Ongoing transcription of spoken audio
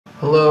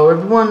Hello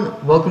everyone,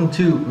 welcome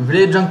to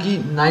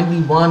VideoJunkie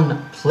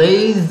 91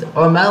 Plays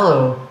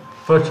Armello.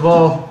 First of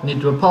all, I need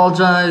to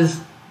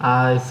apologize.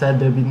 I said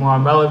there'd be more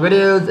Armello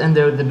videos and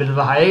there was a bit of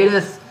a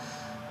hiatus.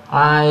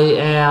 I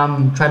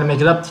am trying to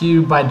make it up to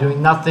you by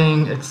doing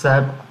nothing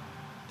except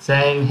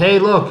saying, hey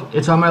look,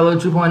 it's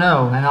Armello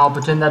 2.0, and I'll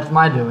pretend that's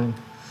my doing.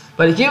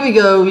 But here we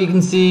go, you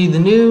can see the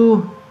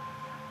new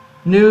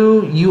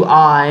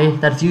UI,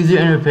 that's user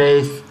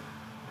interface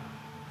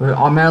for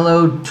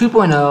Armello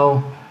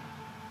 2.0.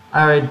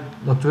 I already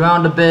looked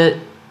around a bit.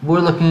 We're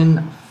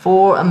looking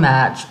for a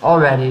match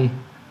already.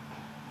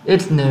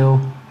 It's new.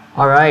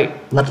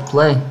 Alright, let's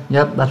play.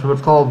 Yep, that's what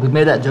it's called. We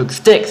made that joke.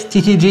 Sticks,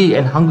 TTG,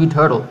 and Hungry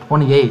Turtle,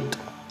 28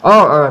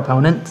 are our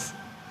opponents.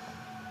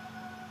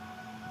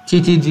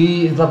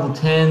 TTG is level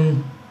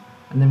 10,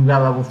 and then we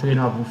got level 3 and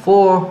level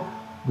 4.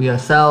 We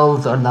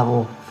ourselves are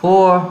level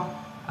 4.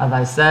 As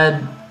I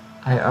said,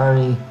 I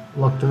already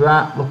looked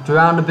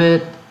around a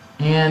bit,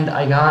 and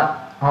I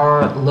got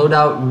our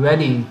loadout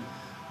ready.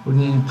 We're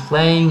going to be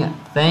playing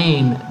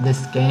Thane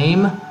this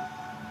game.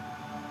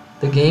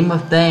 The game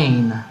of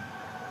Thane.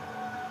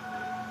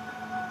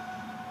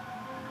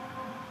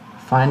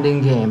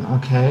 Finding game,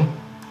 okay.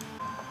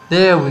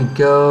 There we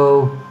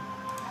go.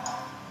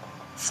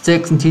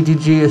 Sticks and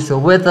TTG are still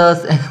with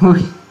us, and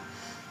we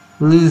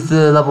lose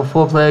the level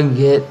 4 player and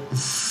get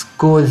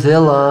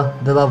Scorzilla,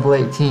 the level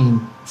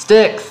 18.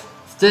 Sticks,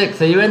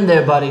 are you in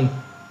there, buddy?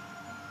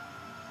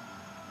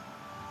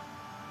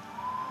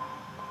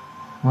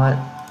 What?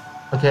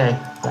 Okay,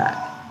 back.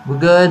 We're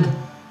good.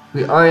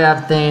 We already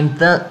have things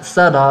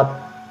set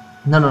up.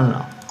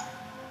 No.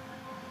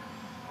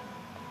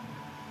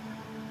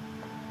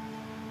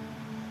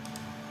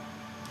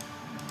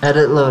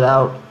 Edit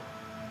loadout.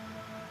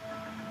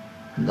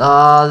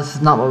 This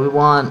is not what we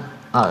want.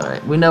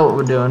 Alright, we know what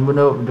we're doing.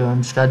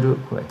 Just gotta do it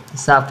quick.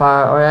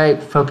 Sapphire,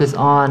 alright. Focus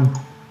on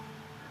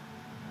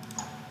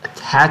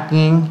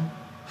attacking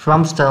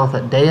from stealth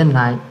at day and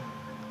night.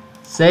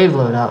 Save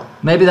loadout.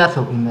 Maybe that's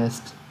what we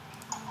missed.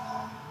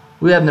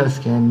 We have no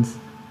skins.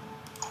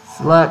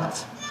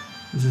 Select.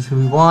 This is who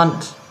we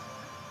want.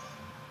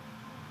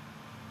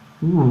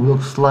 Ooh,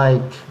 looks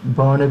like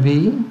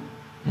Barnaby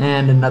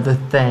and another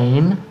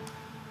Thane.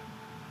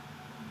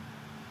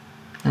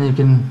 And you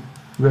can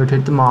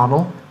rotate the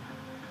model.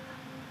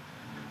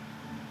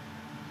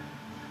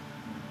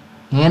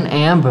 And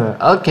Amber.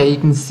 Okay, you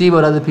can see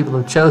what other people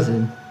have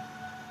chosen.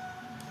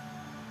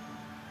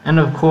 And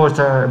of course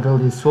our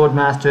ability is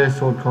Swordmaster,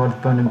 Sword cards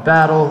burn in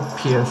battle,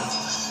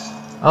 Pierce.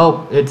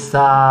 Oh, it's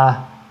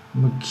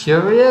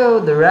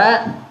Mercurio the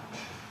rat.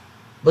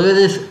 Look at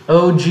this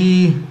OG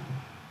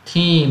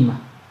team.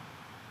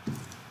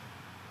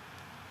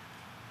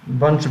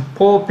 Bunch of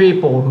poor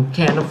people who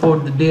can't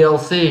afford the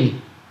DLC.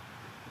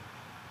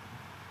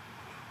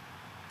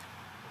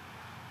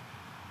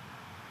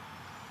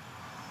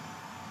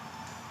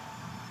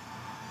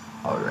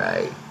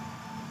 Alright.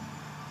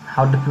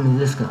 How different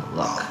is this gonna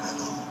look?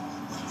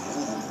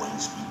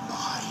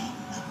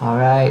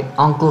 Alright,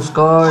 Uncle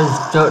Scar is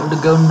starting to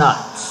go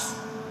nuts.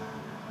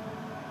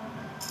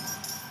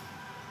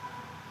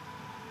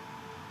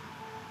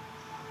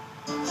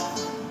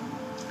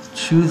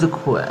 Choose a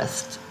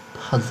quest.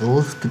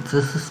 Puzzles gets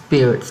us a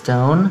spirit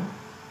stone.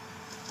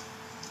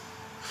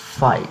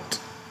 Fight.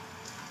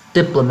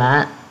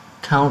 Diplomat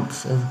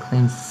counts as a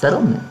claimed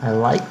settlement. I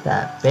like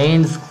that.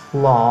 Bane's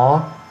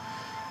Claw.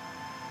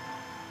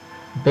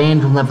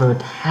 Bane will never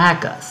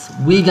attack us.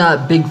 We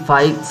got big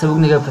fight, so we're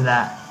gonna go for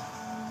that.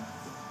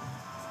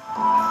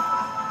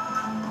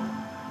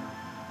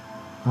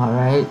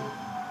 Alright,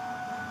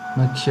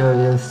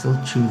 Mercurio is still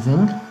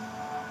choosing.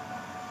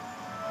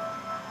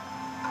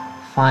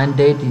 Find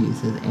data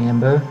uses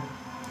Amber.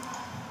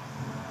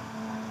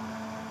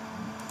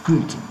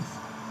 Greetings.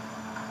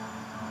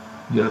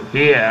 You're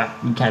here.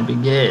 We can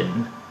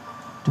begin.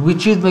 Did we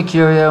choose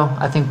Mercurio?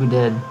 I think we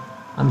did.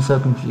 I'm so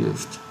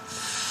confused.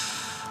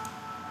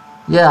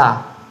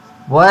 Yeah.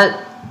 What?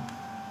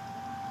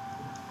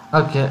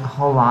 Okay,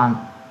 hold on.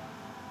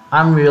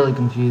 I'm really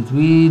confused.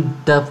 We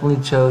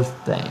definitely chose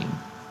Thane.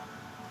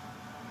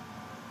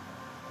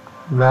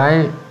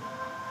 Right?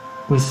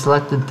 We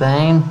selected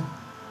Thane.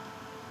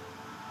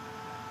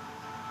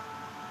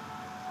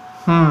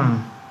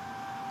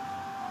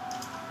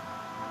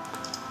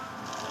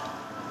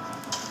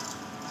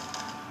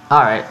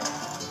 Alright.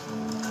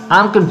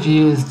 I'm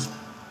confused.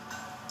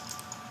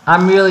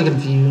 I'm really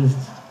confused.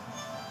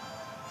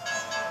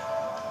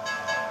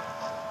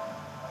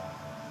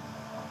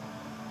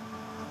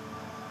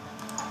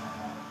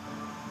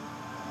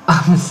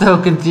 I'm so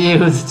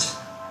confused.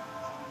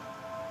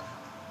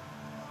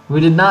 We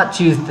did not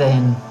choose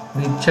Thane.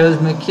 We chose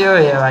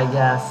Mercurio, I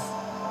guess.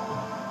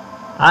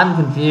 I'm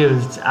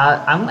confused.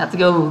 I'm gonna have to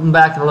go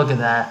back and look at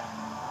that.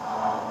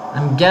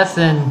 I'm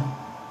guessing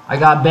I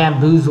got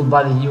bamboozled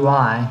by the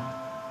UI.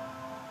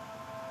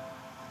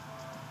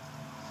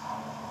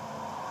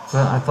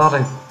 But I thought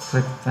I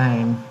clicked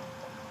Thane.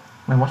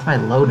 Wait, what's my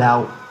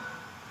loadout?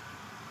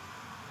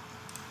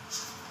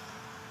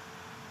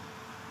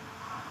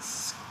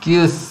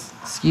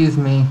 Excuse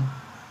me.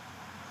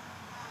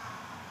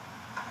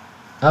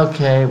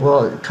 Okay,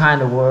 well, it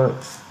kind of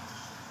works.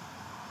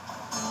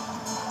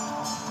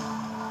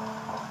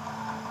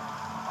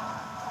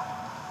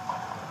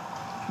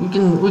 We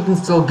can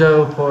still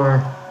go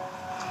for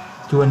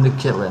doing the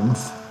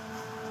killings.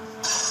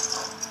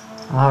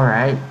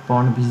 Alright,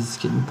 Barnaby's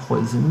getting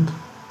poisoned.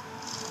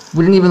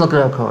 We didn't even look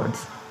at our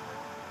cards.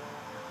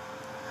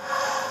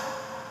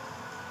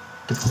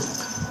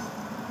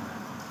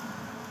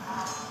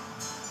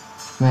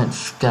 Grant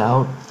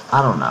Scout,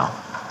 I don't know.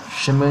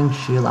 Shimmering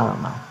Shield, I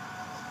don't know.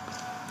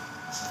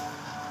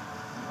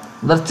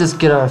 Let's just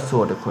get our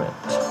sword equipped.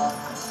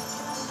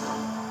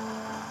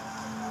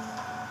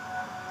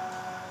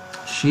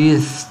 She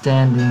is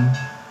standing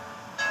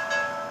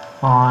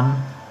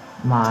on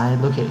my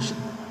location.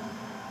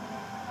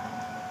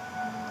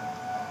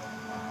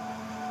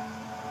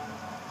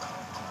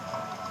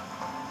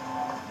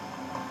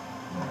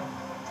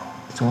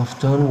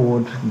 Softstone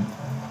Ward.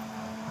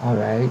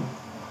 Alright.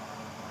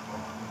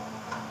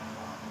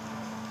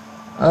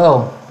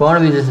 Oh,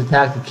 Barnaby just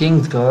attacked the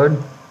King's Guard.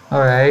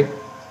 Alright.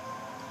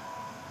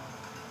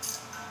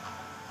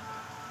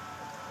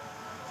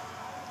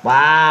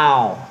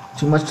 Wow.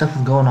 Too much stuff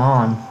is going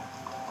on.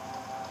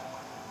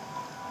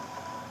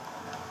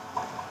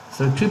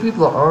 So 2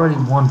 people are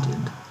already wanted.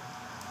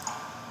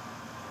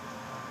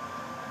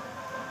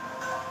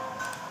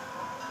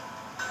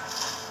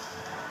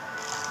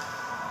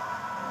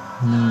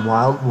 And then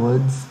Wild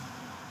Woods.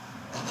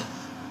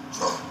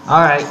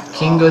 Alright,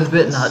 King goes a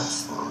bit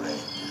nuts.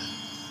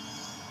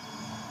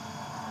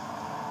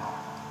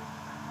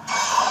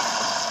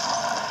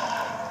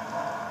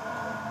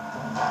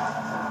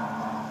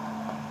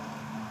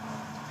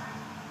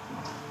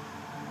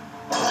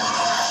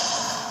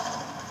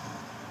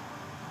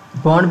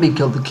 Barnaby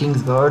killed the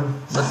King's Guard.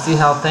 Let's see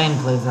how Thane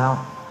plays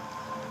out.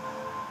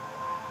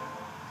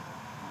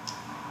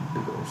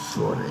 Big old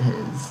sword of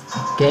his.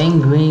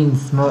 Gangrene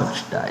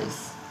Smirch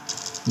dice.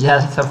 Yeah,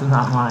 that's definitely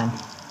not mine.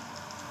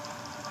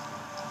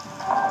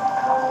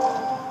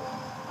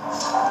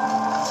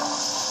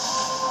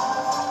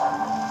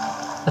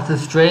 That's a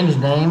strange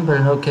name, but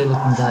an okay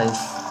looking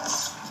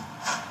dice.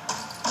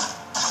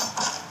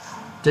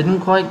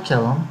 Didn't quite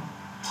kill him,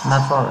 and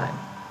that's alright.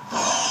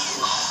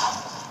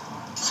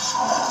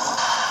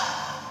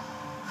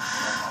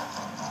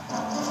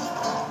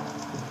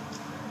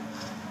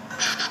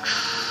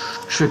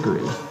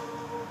 Trickery.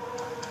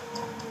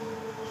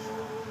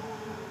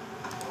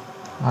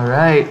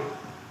 Alright.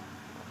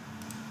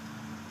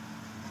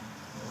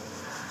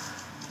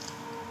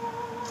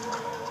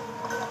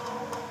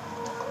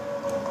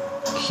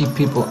 Keep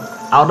people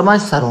out of my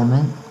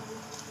settlement.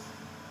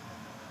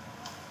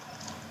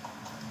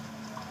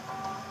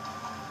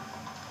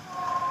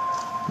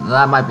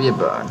 That might be a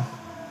burn.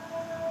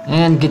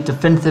 And get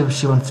defensive if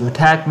she wants to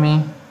attack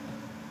me.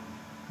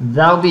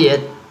 That'll be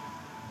it.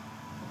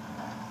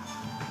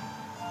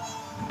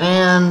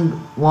 And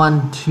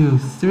 1, 2,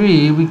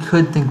 3, we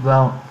could think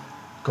about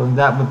going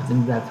that way, but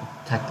then we have to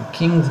attack the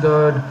King's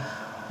Guard.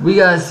 We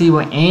gotta see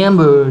what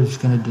Amber's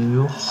gonna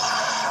do.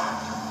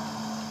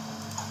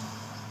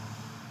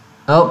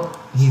 Oh,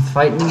 he's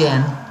fighting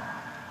again.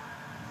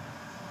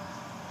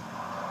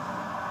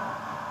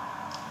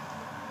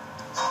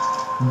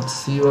 Let's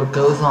see what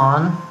goes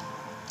on.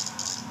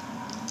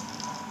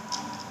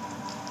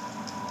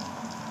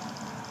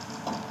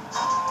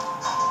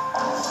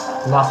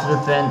 Lots of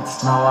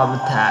defense, not a lot of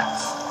attacks.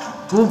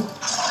 Oop.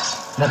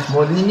 That's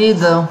more than you need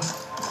though.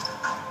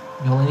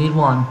 You only need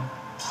 1.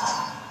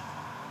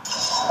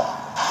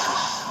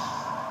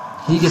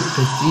 He gets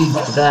prestige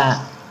for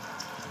that.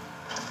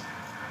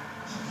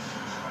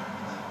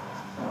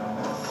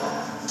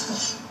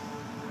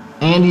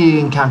 And he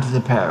encounters a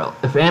peril.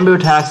 If Amber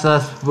attacks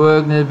us,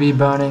 we're gonna be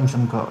burning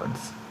some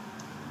cards.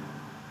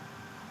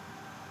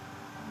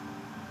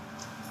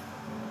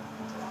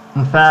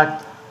 In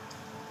fact,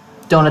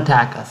 don't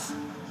attack us.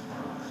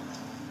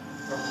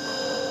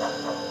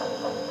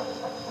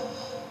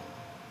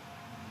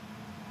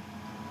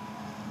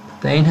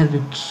 Thane has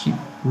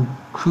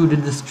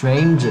recruited the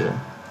stranger.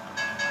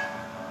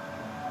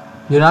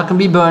 You're not gonna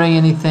be burning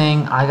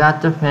anything. I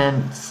got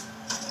defense.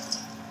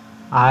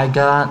 I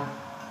got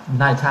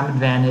nighttime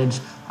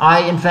advantage.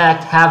 I, in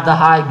fact, have the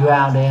high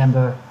ground,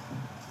 Amber.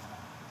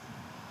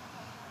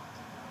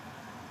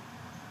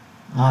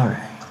 Alright.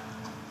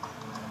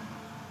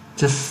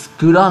 Just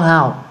scoot on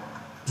out.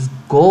 Just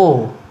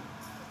go.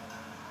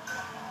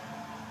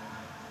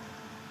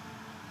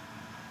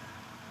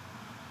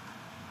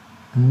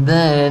 And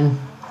then,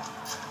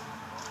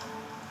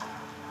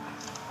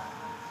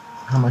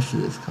 how much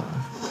does this cost?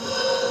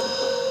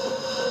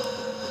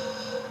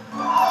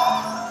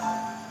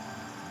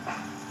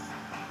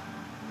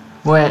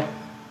 Wait,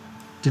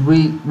 did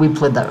we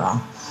played that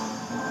wrong.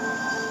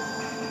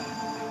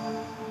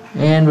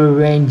 And we're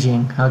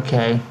ranging,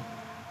 okay.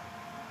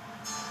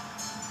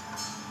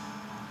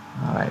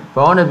 Alright,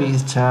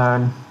 Barnaby's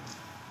turn.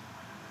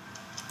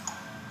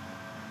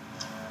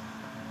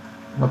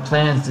 What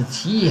plans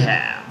does he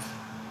have?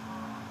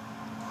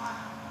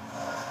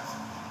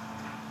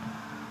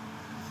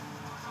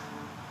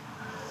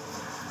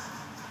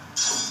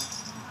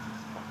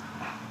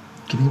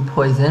 Getting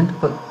poisoned,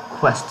 but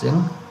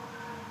questing.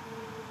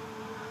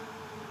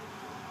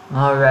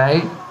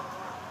 Alright.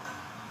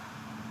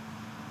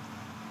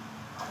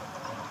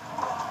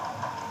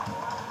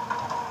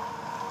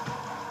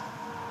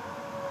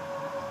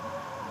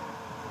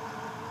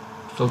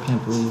 Still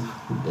can't believe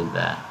who did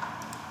that.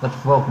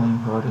 That's welcoming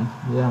party,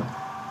 yeah.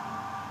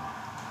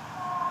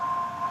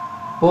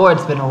 Boy,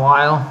 it's been a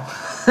while.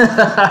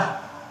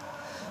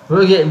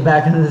 We're getting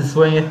back into the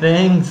swing of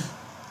things.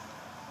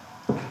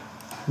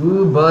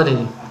 Ooh,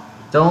 buddy.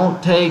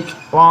 Don't take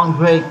long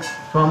breaks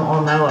from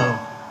Armello.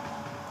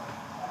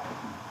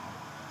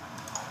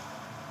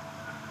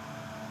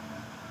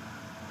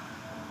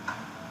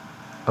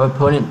 Our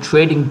opponent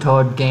trading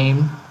card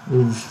game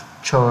is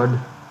Chard.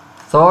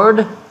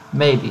 Third?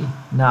 Maybe.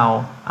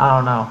 No. I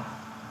don't know.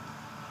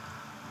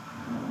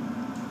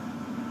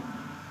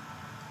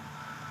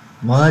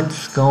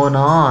 What's going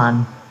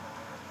on?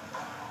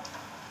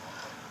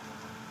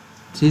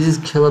 Did he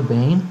just kill a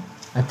Bane?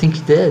 I think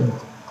he did.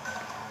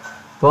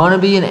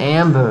 Barnaby and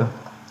Amber.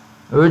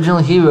 Original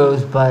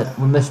heroes, but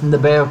we're missing the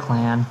Bear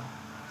Clan.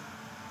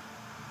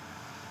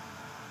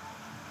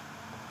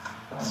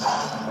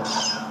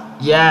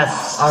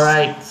 Yes!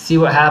 Alright, see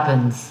what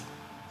happens.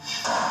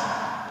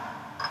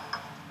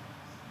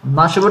 I'm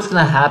not sure what's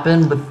gonna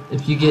happen, but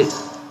if you get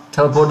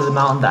teleported to the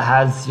mountain that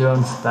has your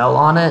own spell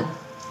on it.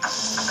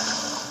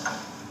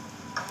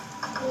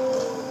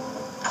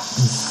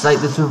 Incite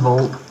this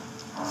revolt.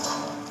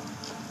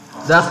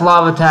 That's a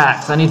lot of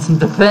attacks. I need some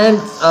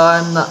defense.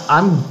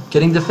 I'm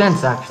getting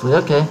defense actually.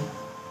 Okay.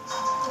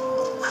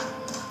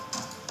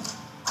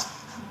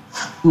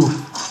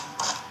 Oof.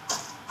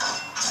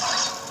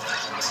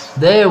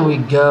 There we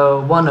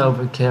go. One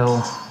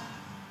overkill.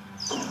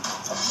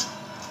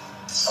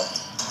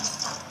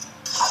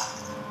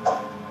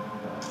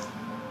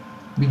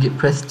 We get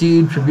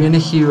prestige for being a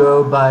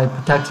hero by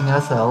protecting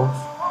ourselves.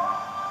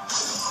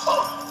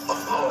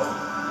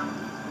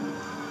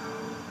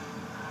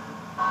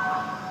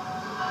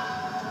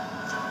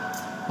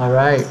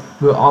 Alright,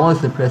 we're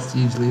almost the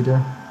prestige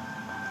leader.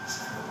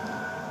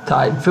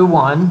 Tied for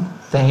 1.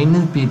 Thane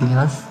is beating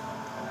us.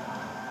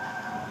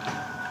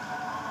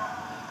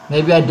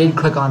 Maybe I did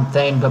click on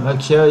Thane, but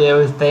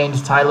Mercurio is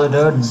Thane's Tyler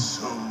Durden.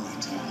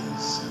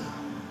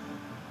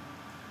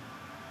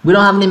 We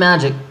don't have any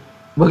magic.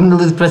 We're gonna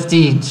lose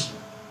prestige.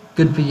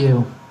 Good for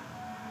you.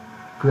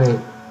 Great.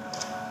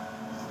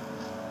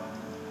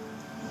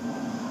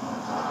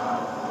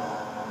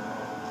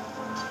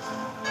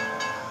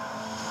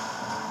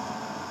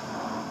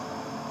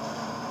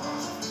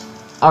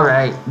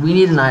 Alright, we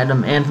need an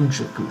item and some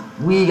trickery.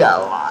 We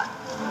got a lot.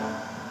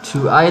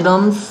 2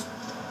 items.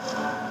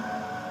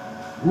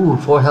 Ooh,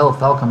 4 health,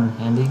 that'll come in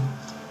handy.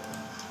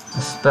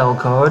 A spell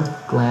card,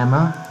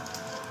 Glamour.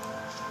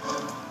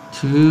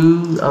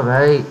 2,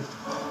 alright.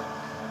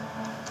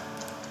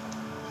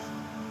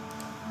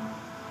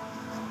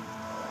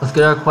 Let's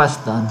get our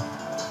quest done.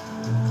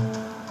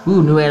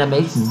 Ooh, new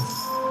animations.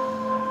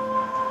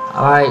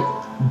 Alright.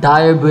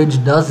 Dire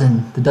Bridge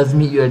Dozen. The dozen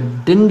meet you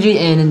at Dingy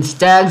Inn in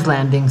Stag's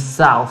Landing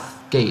South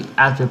Gate.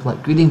 After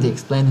polite greetings, they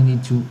explain they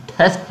need to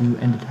test you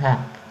and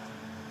attack.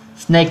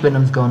 Snake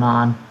Venom's going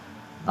on.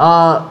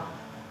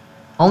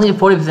 Only a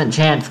 40%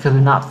 chance because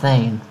we're not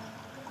Thane.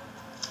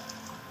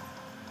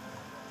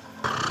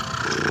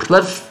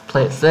 Let's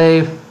play it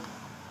safe.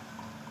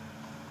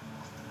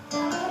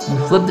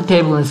 You flip the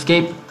table and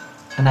escape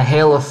in a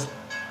hail of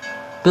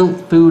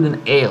spilt food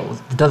and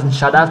ales. It doesn't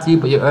shout after you,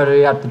 but you're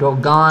already out the door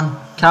gone.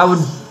 Coward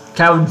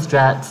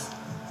strats.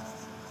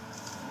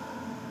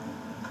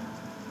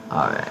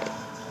 Alright.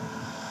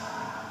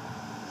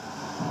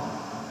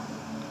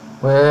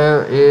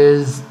 Where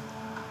is...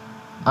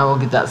 I will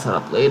get that set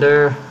up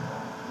later.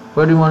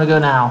 Where do we want to go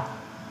now?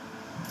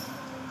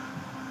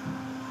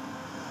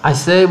 I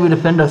say we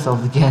defend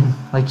ourselves again,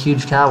 like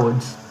huge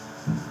cowards.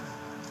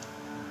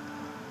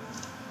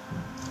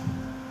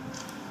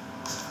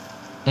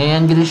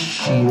 And get a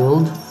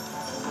shield.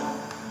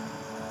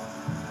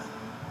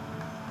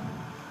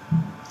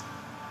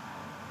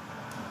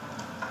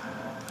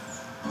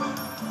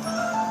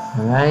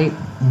 Alright,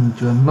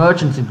 into a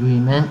merchant's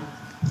agreement,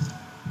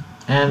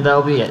 and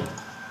that'll be it.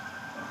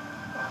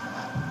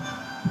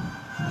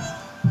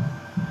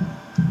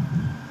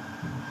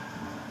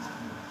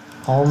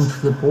 Home to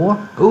the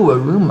poor? Ooh, a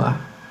rumor.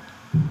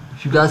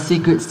 If you got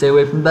secrets, stay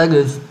away from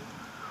beggars.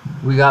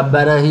 We got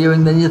better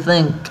hearing than you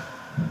think.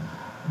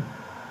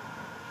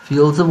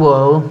 Fields of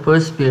woe for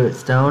a spirit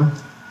stone.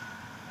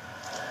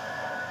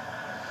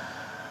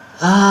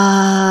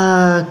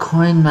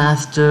 Coin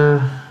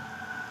master.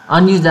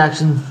 Unused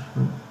actions.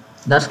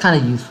 That's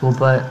kind of useful,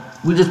 but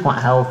we just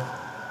want health.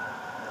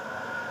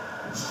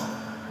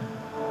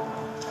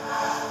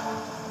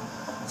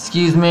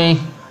 Excuse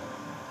me.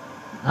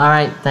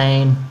 Alright,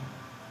 Thane.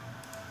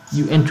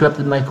 You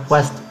interrupted my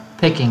quest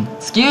picking.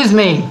 Excuse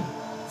me!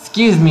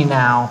 Excuse me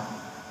now.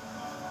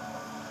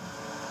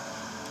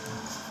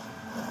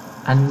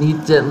 I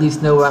need to at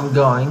least know where I'm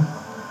going.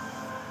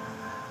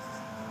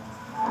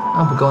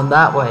 Oh, we're going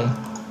that way.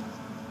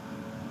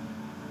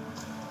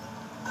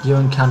 You're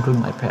encountering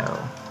my peril.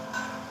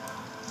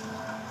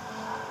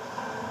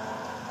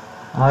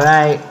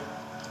 Alright.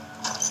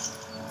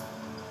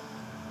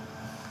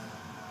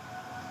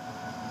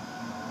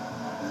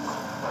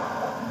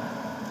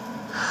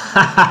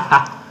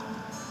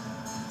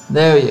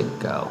 There you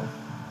go.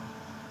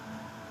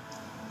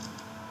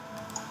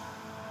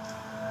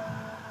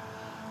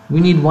 We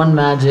need one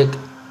magic.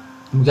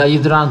 We gotta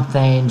use it on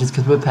Thane just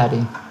because we're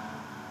petty.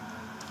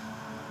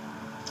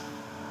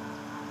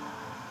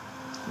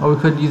 Or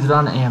we could use it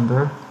on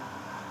Amber.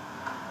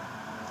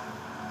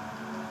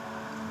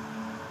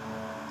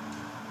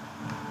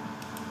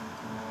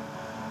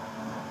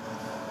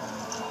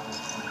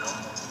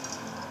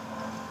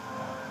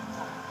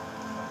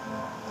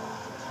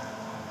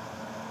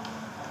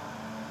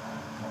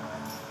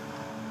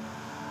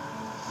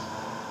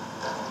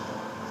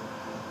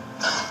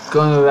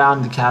 Going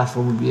around the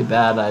castle would be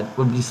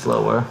would be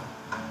slower.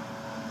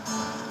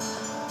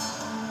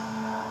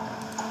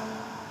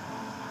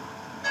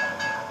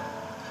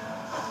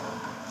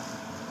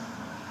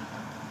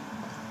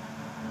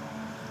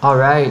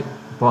 Alright,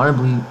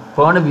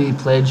 Barnaby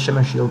played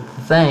Shimmer Shield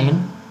to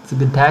Thane. It's a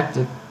good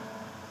tactic.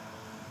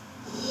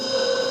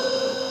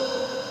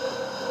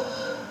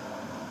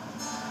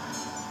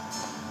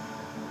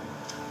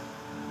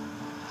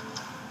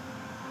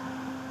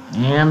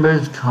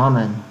 Amber's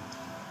coming.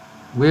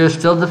 We're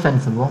still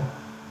defensible.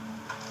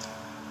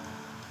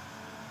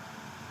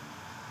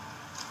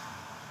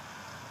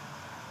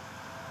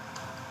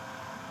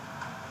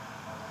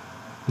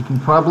 We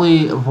can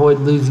probably avoid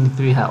losing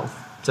 3 health,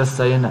 just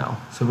so you know.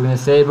 So we're gonna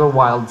save our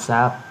wild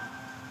sap.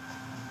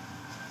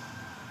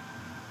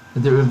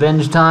 Is it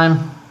revenge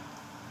time?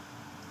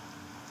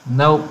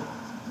 Nope.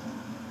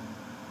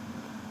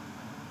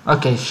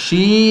 Okay,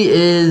 she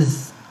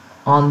is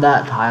on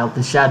that tile,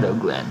 the Shadow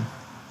Glen.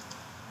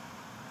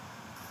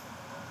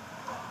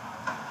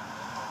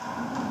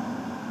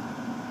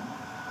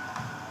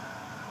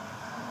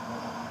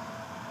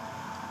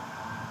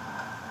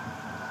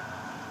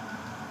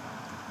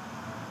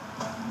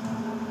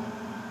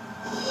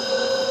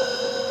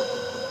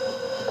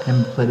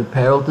 Amber played a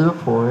peril through the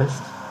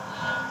forest.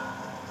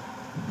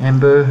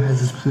 Amber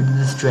has excluded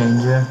the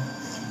stranger.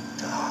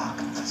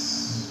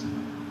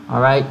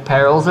 Alright,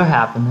 perils are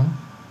happening.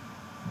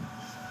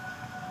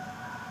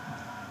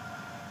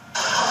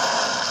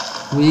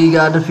 We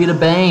gotta defeat a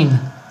Bane.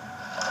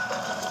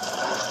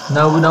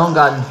 No, we don't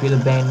gotta defeat a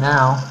Bane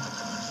now.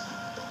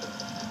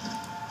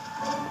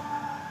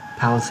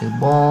 Palisade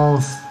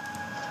balls.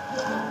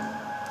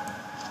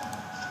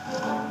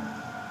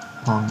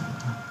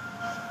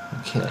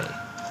 Okay.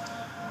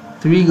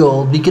 3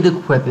 gold, we could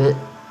equip it.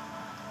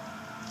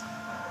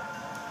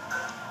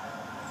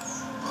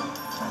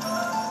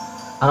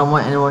 I don't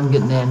want anyone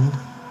getting in.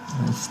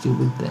 That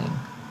stupid thing.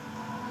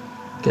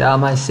 Get out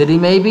of my city,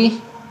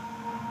 maybe?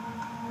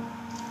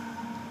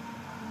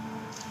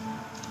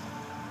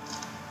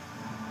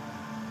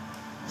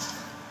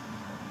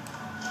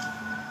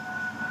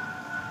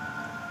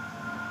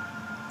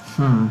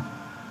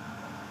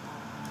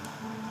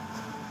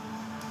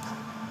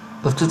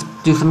 Let's just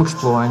do some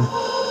exploring.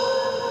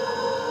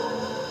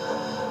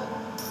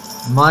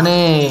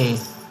 Money!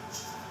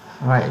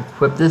 Alright,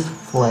 equip this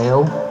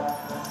flail.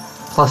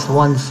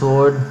 +1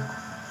 sword.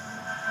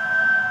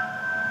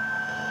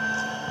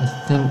 I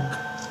think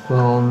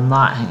we'll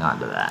not hang on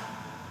to that.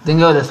 Then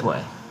go this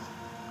way.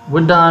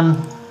 We're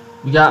done.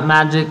 We got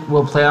magic.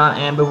 We'll play on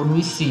Amber when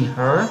we see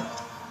her.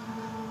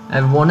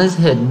 Everyone is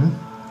hidden.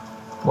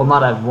 Well,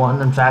 not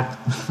everyone. In fact,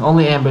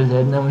 only Amber's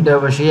hidden and we know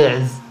where she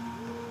is.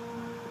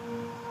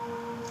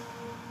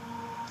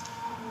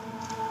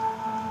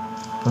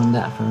 From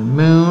that for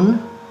Moon.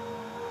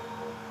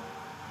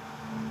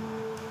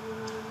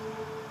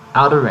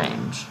 Out of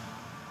range.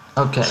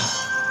 Okay.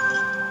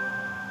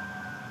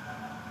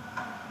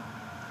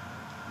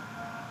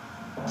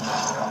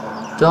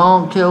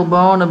 Don't kill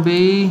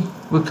Barnaby.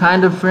 We're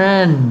kind of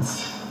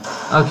friends.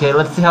 Okay,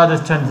 let's see how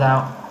this turns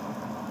out.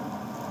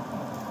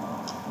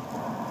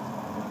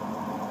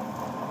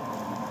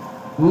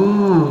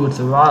 Ooh, it's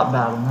a rot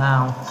battle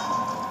now.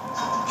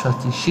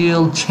 Trusty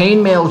shield,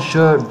 chainmail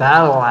shirt,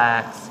 battle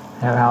axe.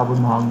 Hair halberd,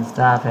 mahogany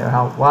staff, hair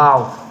halberd.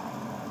 Wow.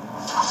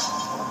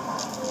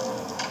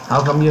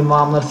 How come your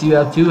mom lets you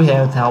have 2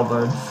 hair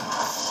halberds?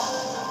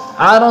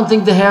 I don't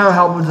think the hair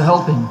halberds are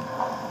helping.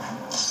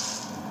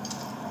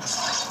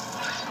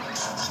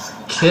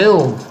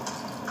 Killed.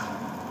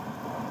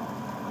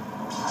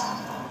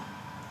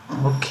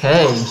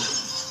 Okay.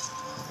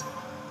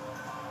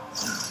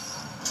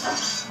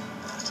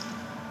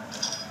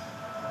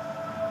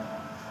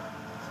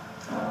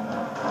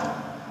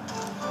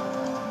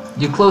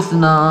 You're close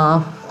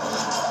enough.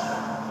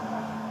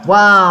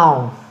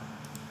 Wow.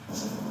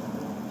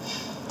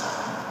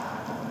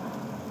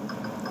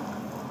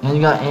 And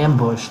you got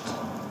ambushed.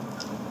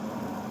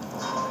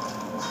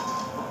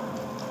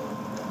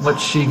 What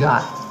she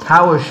got?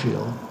 Tower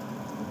shield.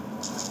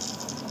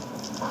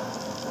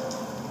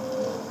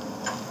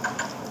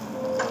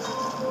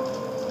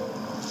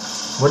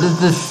 What is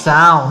this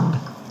sound?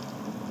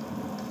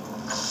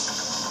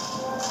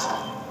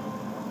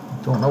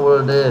 Don't know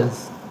what it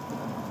is.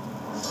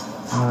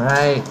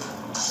 Alright.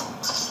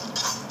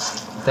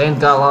 Thane's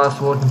got a lot of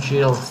swords and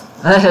shields.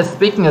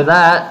 Speaking of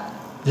that,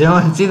 did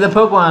anyone see the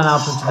Pokemon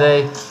announcement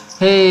today?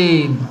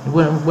 Hey,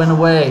 it went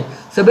away.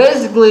 So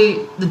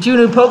basically, the 2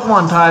 new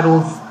Pokemon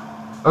titles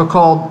are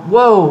called,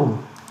 whoa,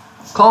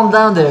 calm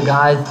down there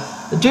guys.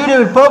 The 2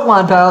 new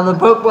Pokemon titles are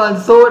Pokemon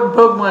Sword and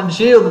Pokemon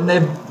Shield, and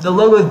the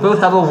logos both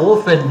have a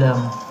wolf in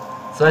them.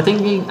 So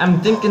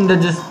I'm thinking they're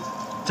just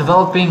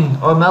developing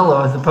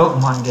Armello as a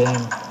Pokemon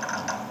game.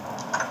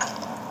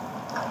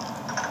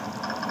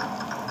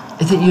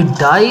 Is it your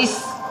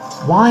dice?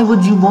 Why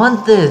would you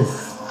want this?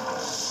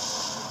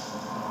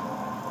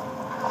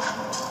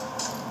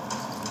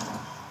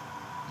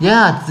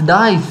 Yeah, it's the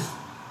dice.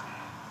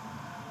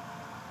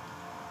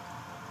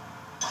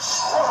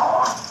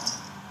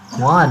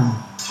 One.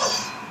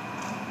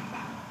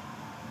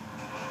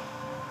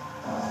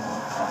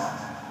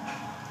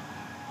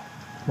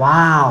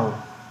 Wow.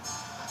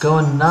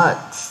 Going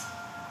nuts.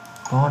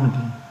 Barnaby.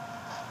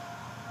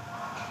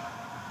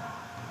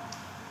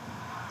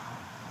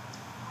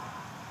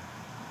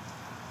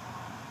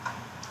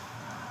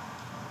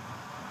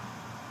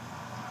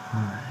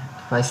 Alright.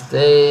 If I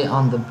stay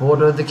on the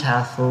border of the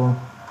castle,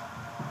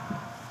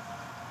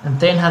 and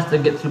Thane has to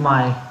get through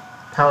my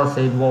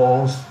palisade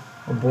walls,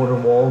 or border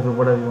walls, or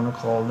whatever you want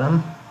to call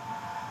them.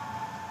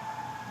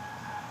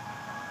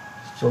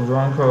 Still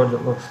drawing cards,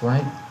 it looks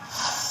like.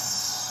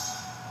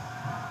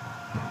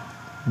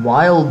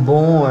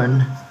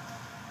 Wildborn.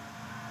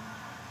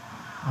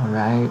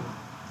 Alright.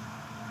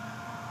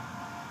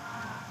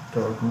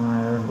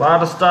 Darkmire. A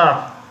lot of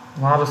stuff.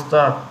 A lot of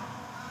stuff.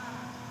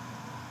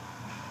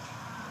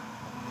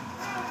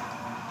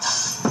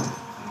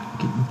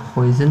 Getting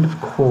poisoned, of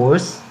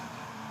course.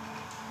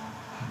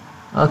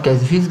 Okay,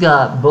 so she's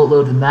got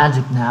boatloads of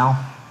magic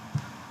now.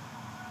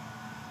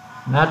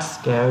 That's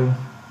scary.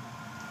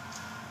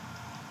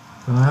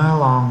 Throwing a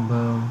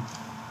longbow.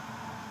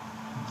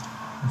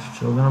 I'm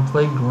still gonna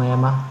play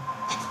Glamour.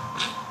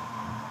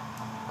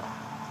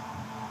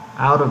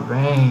 Out of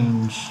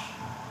range.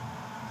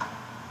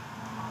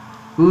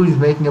 Ooh, he's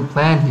making a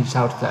plan, he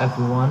shouts to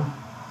everyone.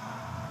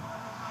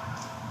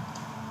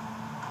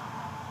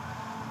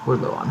 We're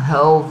low on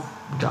health.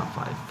 We got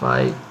 5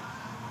 fight.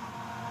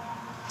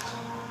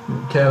 We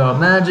don't care about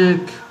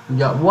magic. We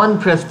got 1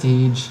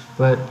 prestige,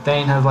 but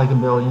Thane has like 1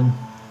 billion.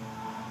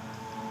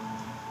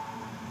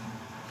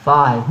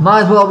 5.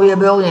 Might as well be 1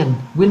 billion.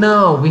 We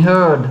know, we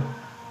heard.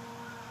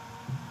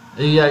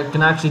 You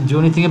can actually do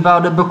anything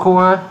about it,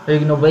 Bakura? Or are you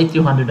gonna wait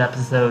 200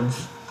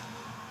 episodes?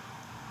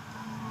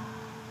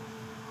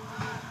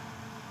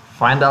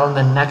 Find out in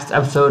the next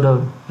episode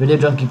of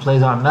VideoJunkie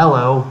Plays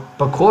Armello.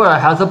 Bakura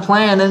has a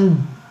plan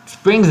and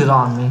springs it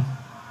on me.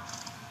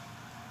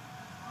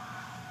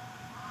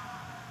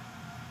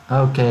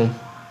 Okay,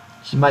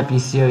 she might be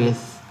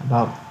serious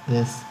about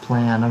this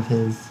plan of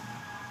his.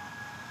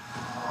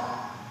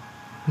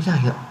 We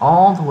gotta get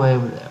all the way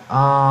over there.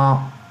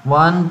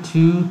 1,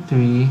 2,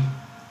 3.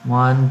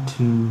 1,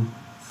 2,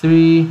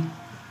 3.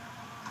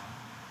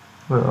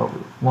 Where are we?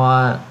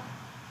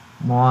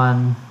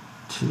 1,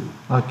 2.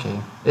 Okay,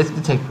 it's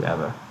gonna take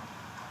forever.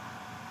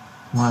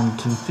 1,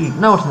 2, 3.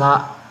 No, it's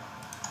not.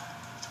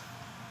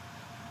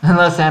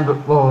 Unless Amber,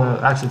 well,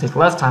 it'll actually take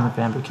less time if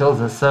Amber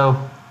kills us. So,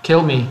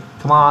 kill me.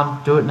 Come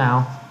on, do it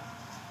now.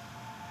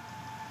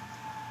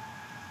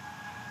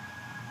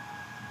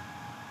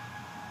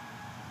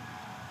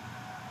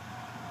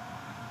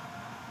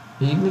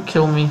 Are you gonna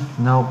kill me?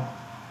 Nope.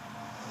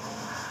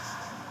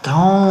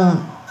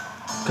 Don't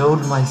go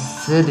to my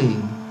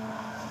city.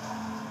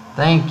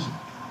 Thank you.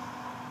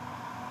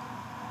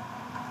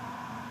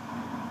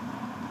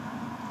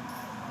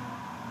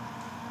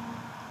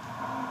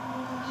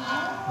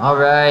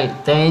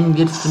 Alright, Thane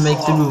gets to make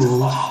the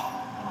rules.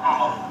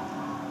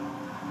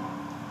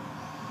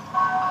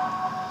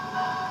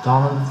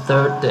 Dawn of the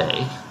 3rd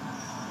day.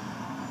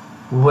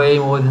 Way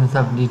more than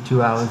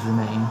 72 hours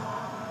remain.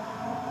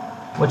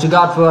 What you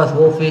got for us,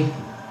 Wolfie?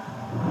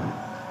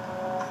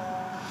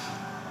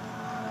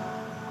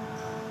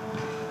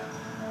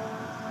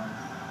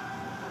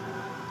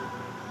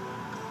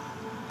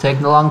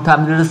 Taking a long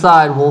time to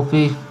decide,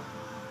 Wolfie.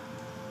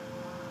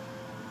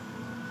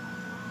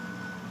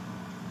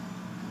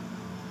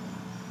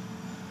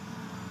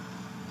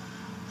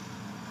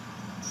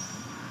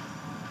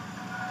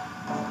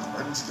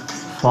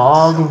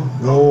 Fog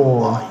of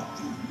War.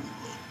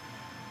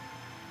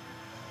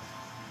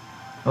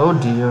 Oh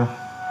dear.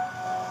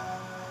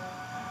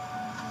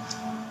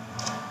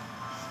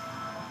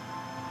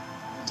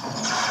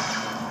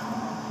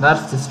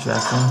 That's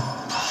distressing.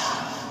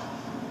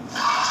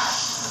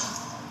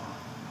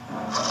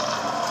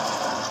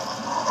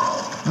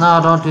 No,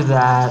 don't do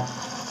that.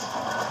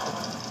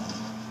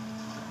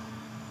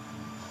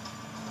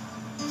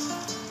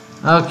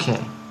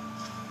 Okay.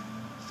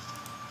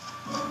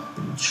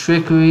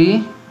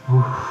 Trickery.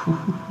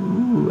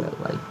 Ooh, I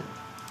like it.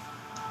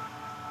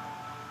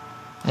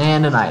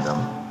 And an item.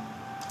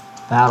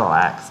 Battle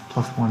Axe,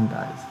 +1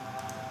 dice.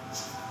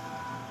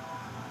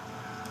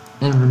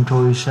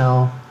 Inventory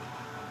shell.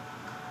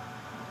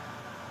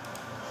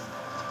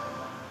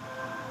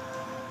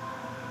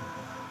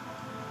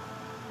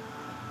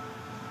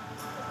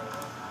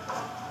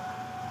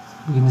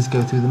 just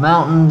go through the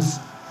mountains.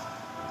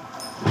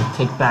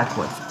 Take back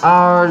what's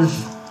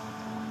ours.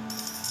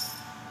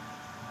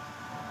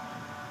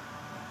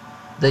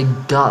 They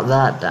got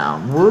that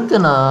down. We're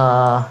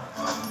gonna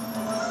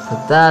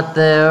put that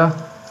there.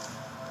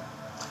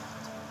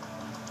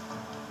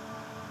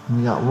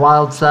 We got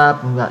wild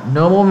sap. We got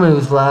no more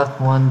moves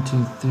left. 1,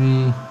 2,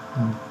 3.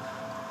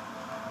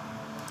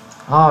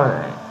 All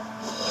right.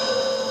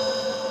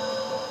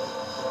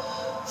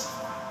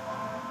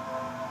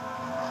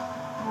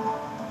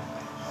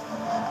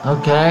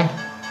 Okay.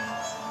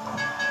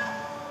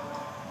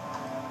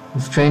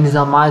 This train is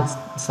on my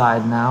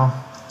side now.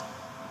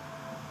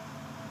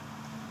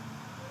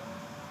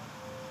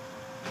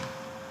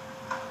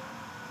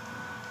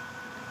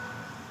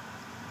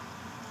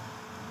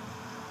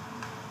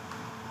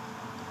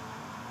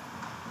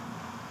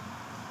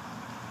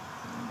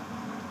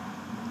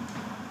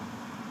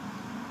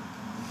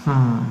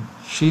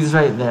 She's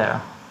right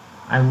there.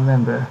 I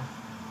remember.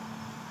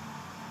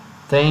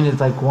 Thane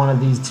is like one of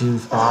these two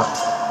spots.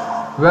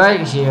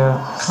 Right here.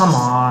 Come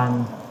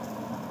on.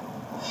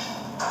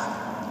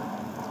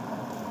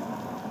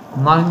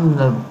 I'm not in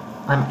the...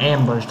 I'm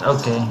ambushed.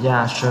 Okay,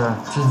 yeah, sure.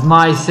 This is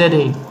my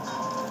city.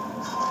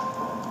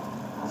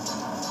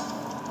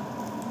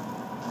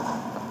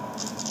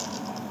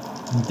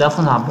 I'm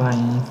definitely not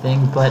burning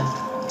anything, but...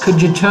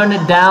 Could you turn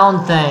it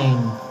down,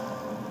 Thane?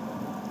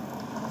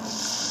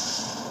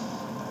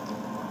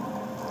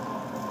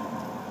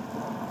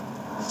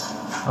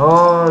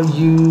 Are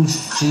you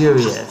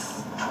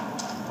serious?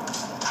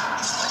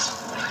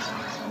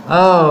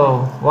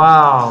 Oh,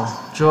 wow.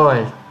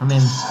 Joy. I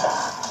mean,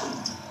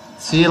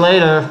 see you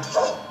later.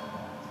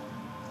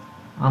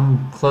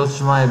 I'm close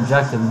to my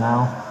objective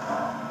now.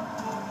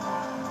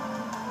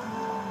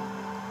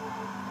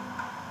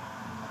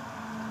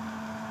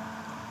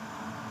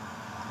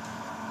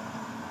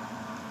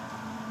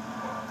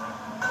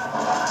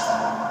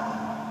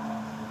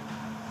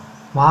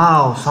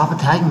 Wow, stop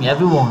attacking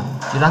everyone.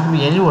 You're not gonna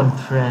be anyone's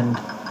friend.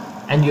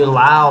 And you're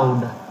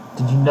loud.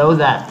 Did you know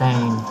that,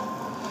 Thane?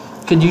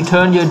 Could you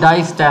turn your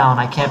dice down?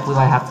 I can't believe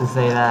I have to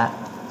say that.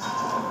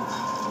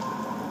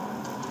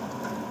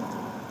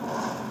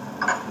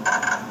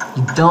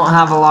 You don't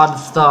have a lot of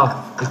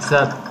stuff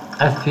except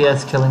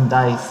FPS killing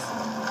dice.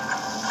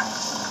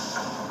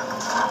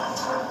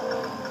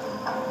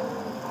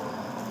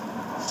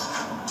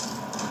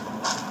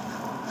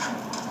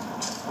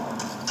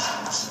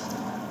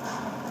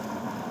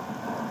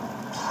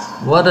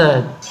 What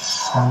a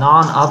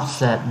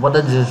non-upset. What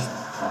a just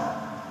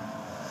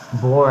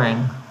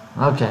boring.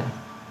 Okay.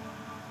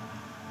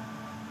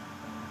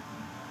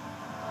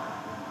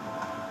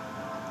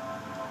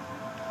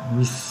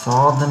 We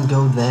saw them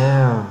go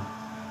there.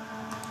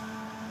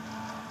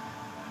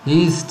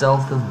 He's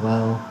stealth as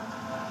well.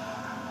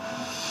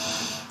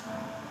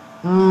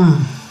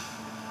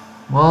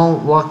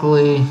 Well,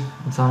 luckily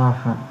it's on our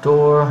front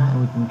door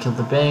and we can kill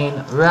the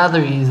Bane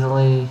rather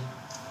easily.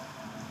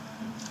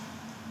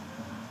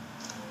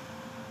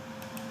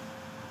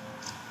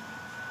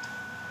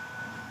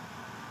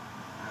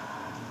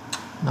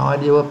 No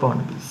idea what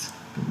Barnaby's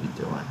gonna be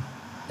doing.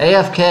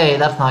 AFK,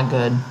 that's not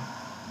good.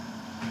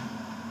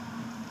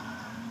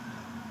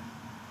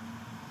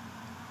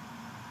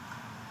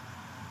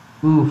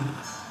 Oof.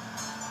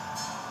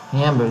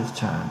 Amber's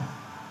turn.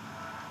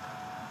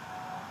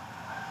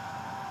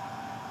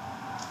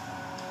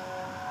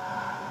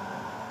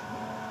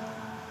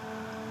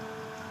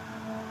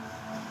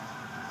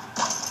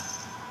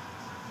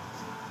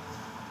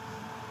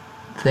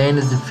 Thane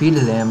has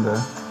defeated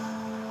Amber.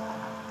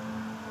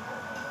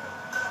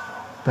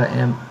 But,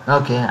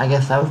 okay, I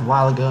guess that was a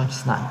while ago and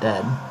she's not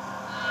dead.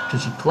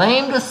 Because she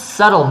claimed a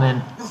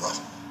settlement.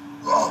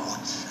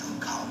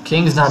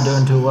 King's not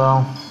doing too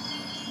well.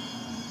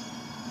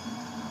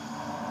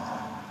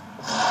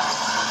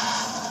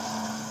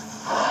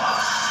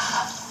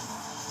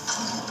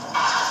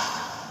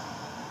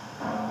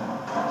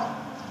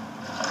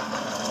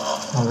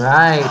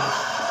 Alright.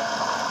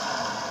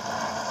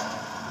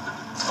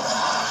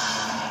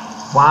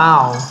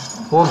 Wow.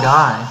 Poor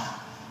guy.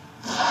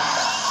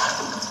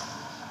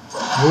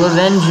 We'll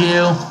avenge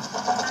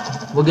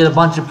you. We'll get a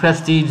bunch of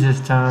prestige this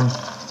turn.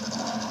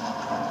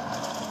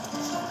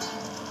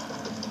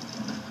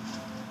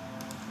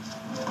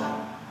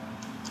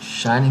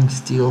 Shining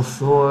steel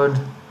sword.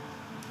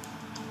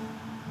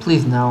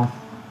 Please no.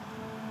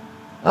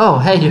 Oh,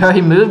 hey, you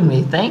already moved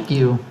me. Thank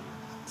you.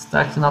 It's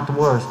actually not the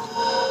worst.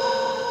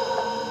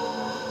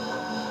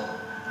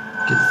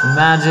 Get some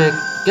magic.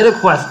 Get a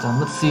quest done.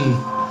 Let's see.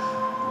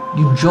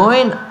 You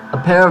join a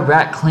pair of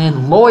Rat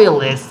Clan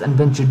loyalists and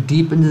venture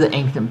deep into the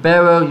ancient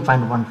barrow. You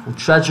find a wonderful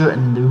treasure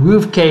and then the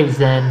roof caves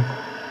in.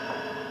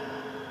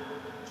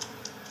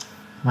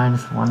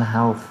 -1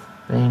 health.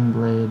 Bane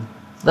blade.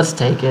 Let's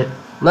take it.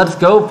 Let's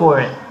go for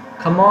it.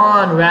 Come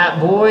on, rat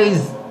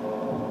boys.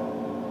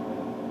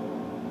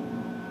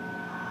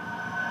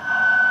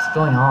 What's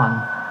going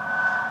on?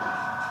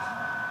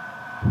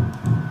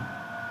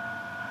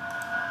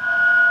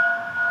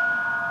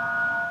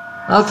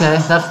 Okay,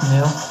 that's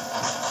new.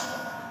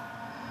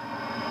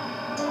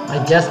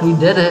 I guess we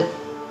did it.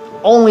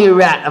 Only a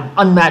rat of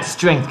unmatched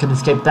strength could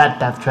escape that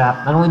death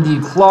trap. Not only do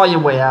you claw your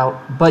way out,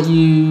 but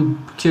you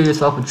procure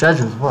yourself a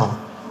treasure as well.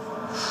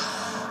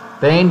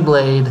 Bane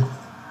Blade.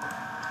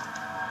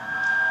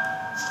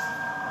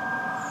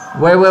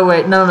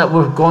 Wait. No.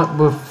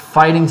 We're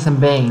fighting some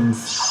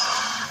Banes.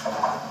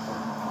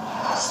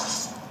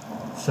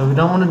 So we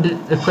don't want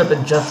to equip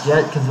it just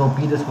yet because they'll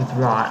beat us with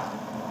rot.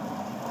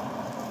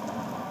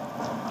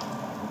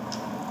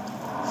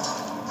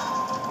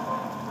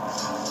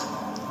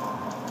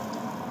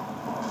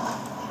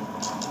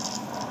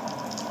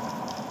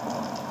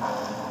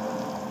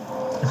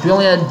 If we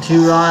only had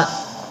 2 rot,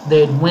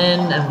 they'd win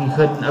and we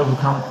couldn't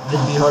overcome.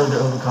 They'd be harder to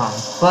overcome.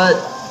 But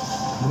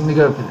we're gonna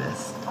go for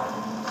this.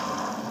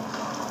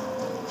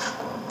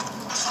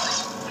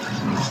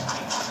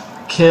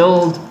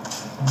 Killed.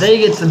 They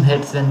get some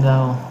hits in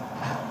though.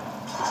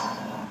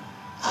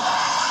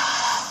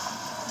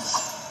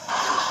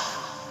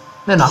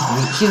 They're not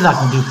gonna do, she's not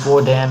gonna do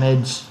 4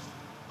 damage.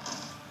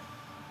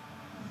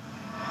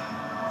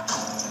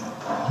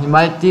 He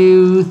might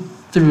do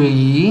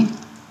 3.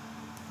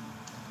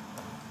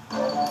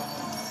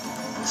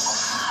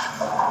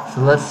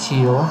 So let's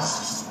heal.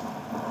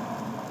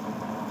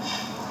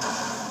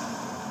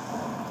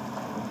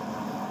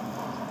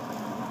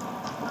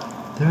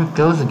 There it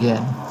goes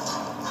again.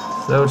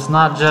 So it's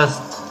not just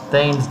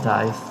Thane's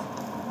dice.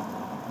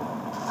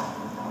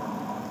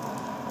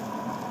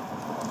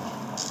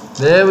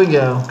 There we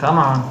go. Come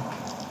on.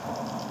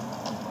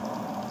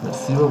 Let's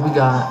see what we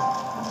got.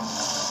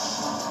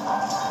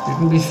 We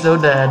can be so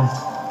dead.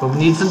 But we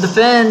need some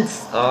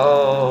defense.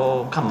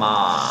 Oh, come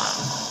on.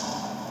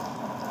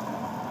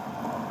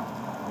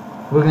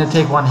 We're gonna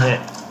take 1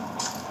 hit.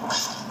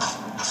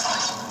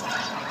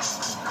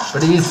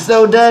 But he's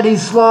so dead,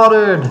 he's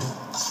slaughtered.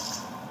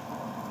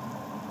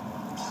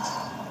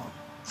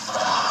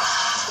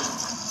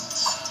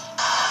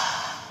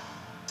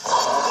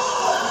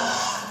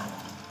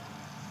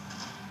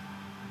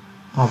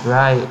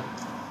 Alright.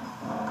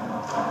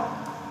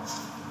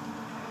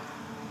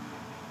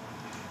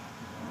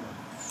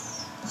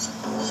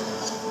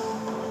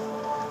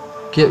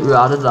 Get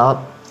rotted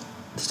up.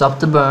 Stuff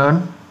to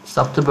burn.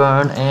 Stuff to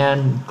burn.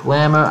 And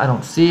glamour. I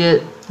don't see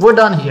it. We're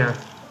done here.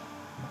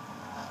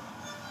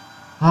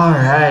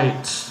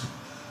 Alright.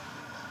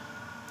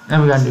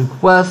 And we got a new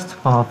quest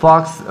from a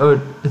fox.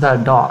 Or is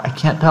that a dog? I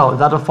can't tell. Is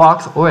that a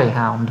fox or a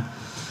hound?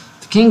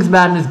 If the king's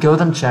madness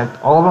goes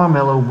unchecked, all of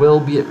Armello will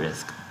be at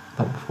risk.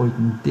 But before you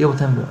can deal with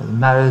him, there are other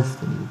matters.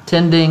 They need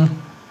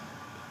tending.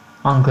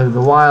 Enclave of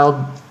the Wild.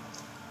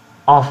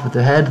 Off with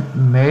the head.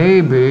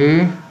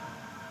 Maybe.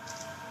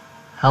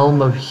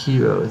 Helm of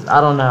Heroes.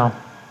 I don't know.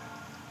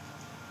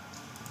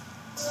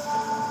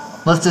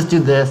 Let's just do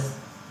this.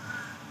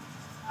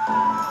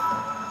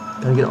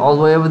 Gotta get all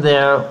the way over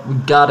there. We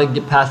gotta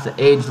get past the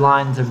age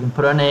line so we can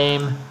put our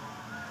name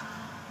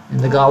in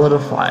the Goblet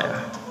of Fire.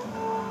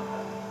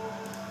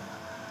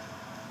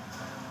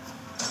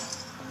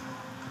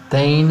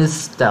 Thane is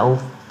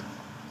stealth.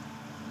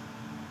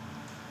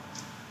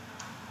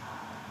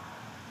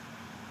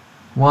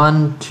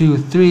 One, two,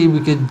 three. We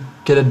could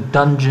get a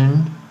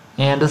dungeon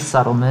and a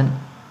settlement.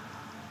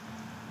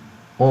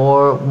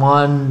 Or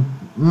one.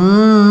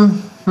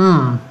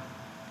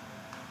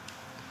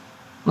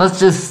 Let's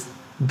just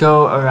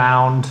go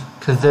around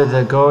because there's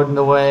a goat in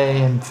the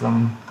way and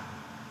some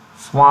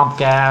swamp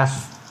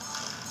gas.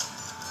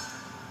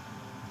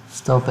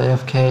 Stealth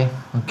AFK.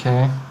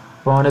 Okay.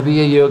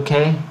 Barnaby, are you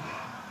okay?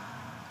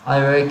 Are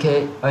you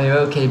okay? Are you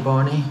okay,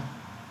 Barney?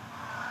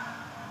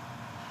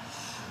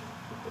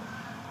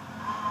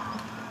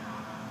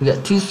 We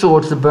got 2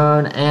 swords to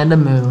burn and a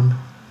moon.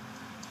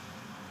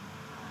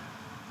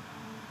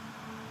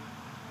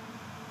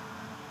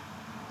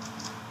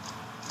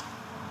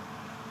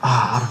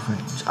 Out of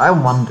range. I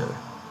wonder.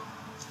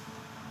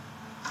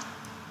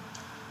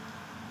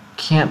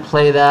 Can't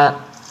play that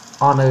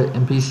on a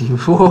NPC.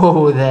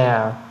 Whoa,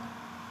 there.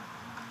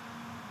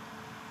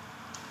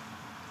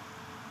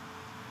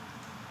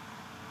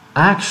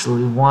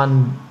 Actually,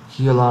 1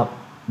 heal up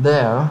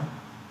there.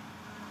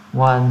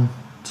 1,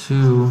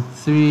 2,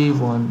 3,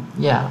 1.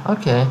 Yeah,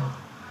 okay.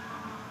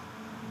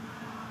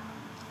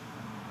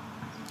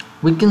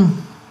 We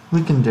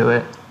can do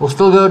it. We'll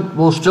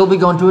still be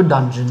going to a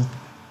dungeon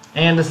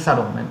and a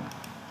settlement.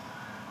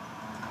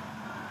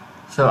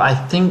 So I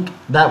think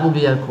that will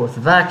be our course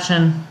of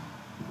action.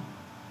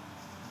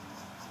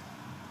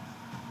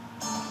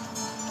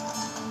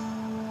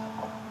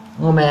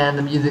 Oh man,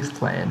 the music's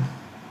playing.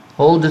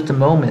 Hold just a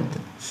moment,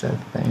 said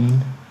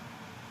Thane.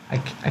 I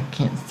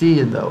can't see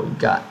you though.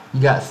 You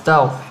got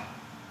stealth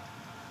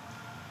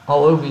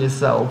all over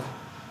yourself.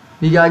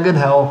 You got good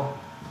health.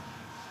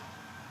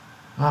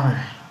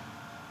 Alright.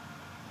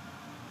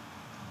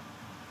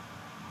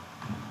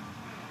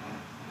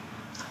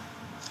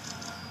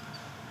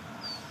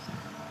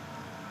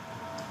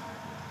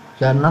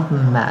 Got enough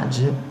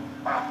magic.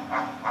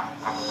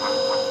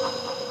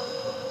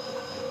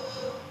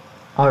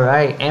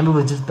 Alright, Amber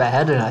was just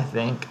beheaded, I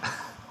think.